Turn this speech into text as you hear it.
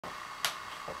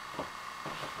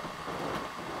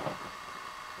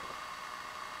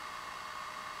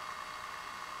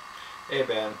Hey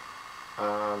Ben,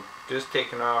 just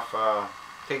taking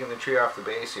the tree off the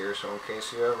base here, so in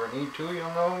case you ever need to, you'll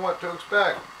know what to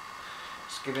expect.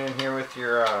 Just get in here with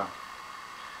your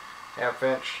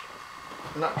half-inch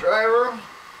nut driver,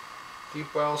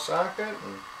 deep well socket,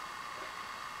 and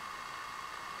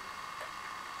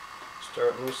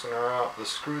start loosening her out. The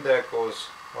screw that goes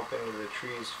up into the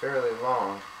tree is fairly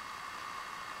long,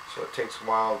 so it takes a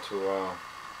while to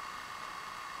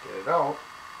get it out.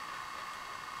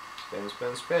 Spin,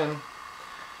 spin, spin.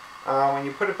 When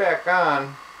you put it back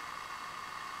on,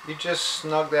 you just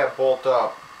snug that bolt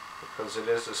up because it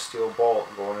is a steel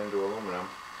bolt going into aluminum.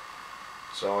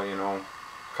 So, you know,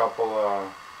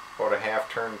 about a half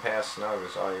turn past snug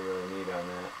is all you really need on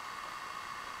that.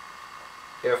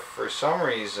 If for some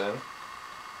reason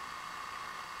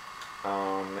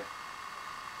you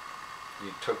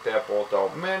took that bolt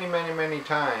out many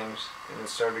times and it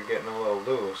started getting a little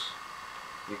loose,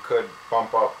 you could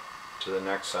bump up to the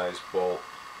next size bolt,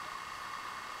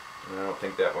 and I don't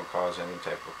think that will cause any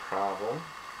type of problem.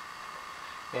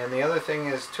 And the other thing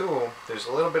is too, there's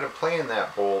a little bit of play in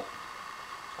that bolt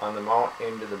on the mount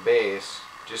into the base,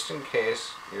 just in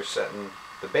case you're setting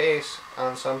the base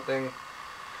on something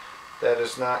that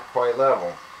is not quite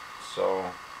level. So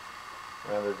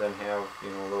rather than have, you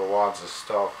know, little wads of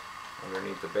stuff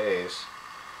underneath the base,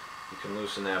 you can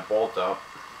loosen that bolt up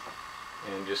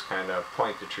and just kind of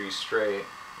point the tree straight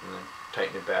and then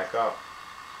tighten it back up.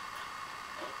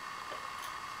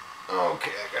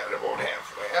 Okay, I got it about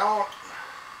halfway out.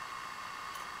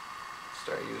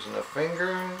 Start using the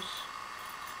fingers.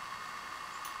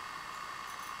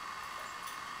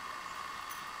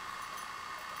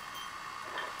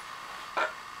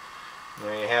 And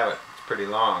there you have it. It's pretty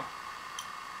long.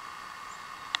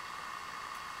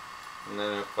 And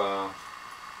then if,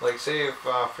 like say if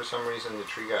for some reason the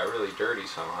tree got really dirty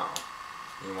somehow,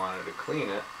 you wanted to clean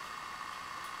it,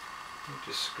 you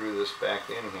just screw this back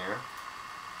in here.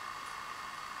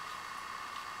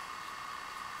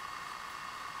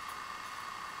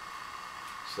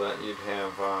 So that you'd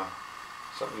have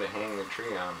something to hang the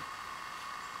tree on.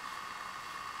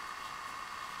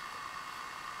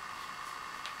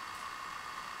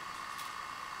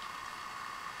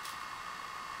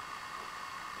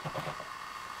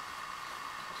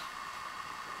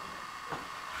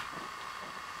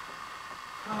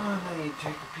 And then you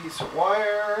take a piece of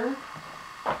wire,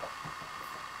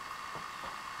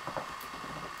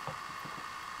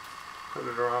 put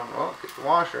it around, well, get the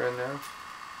washer in there,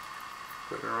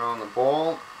 put it around the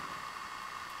bolt,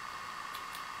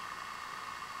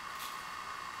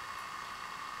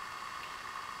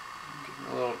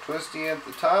 getting a little twisty at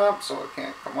the top so it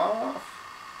can't come off.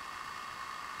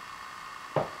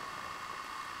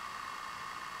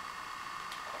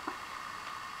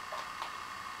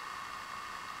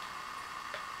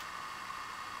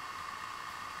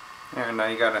 And now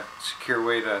you got a secure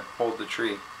way to hold the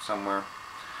tree somewhere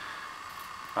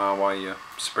while you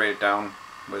spray it down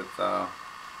with, well,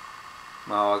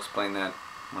 I'll explain that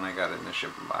when I got it in the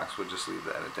shipping box. We'll just leave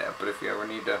that at that. But if you ever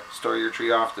need to store your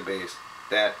tree off the base,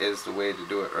 that is the way to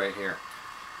do it right here.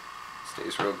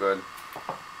 Stays real good.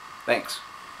 Thanks.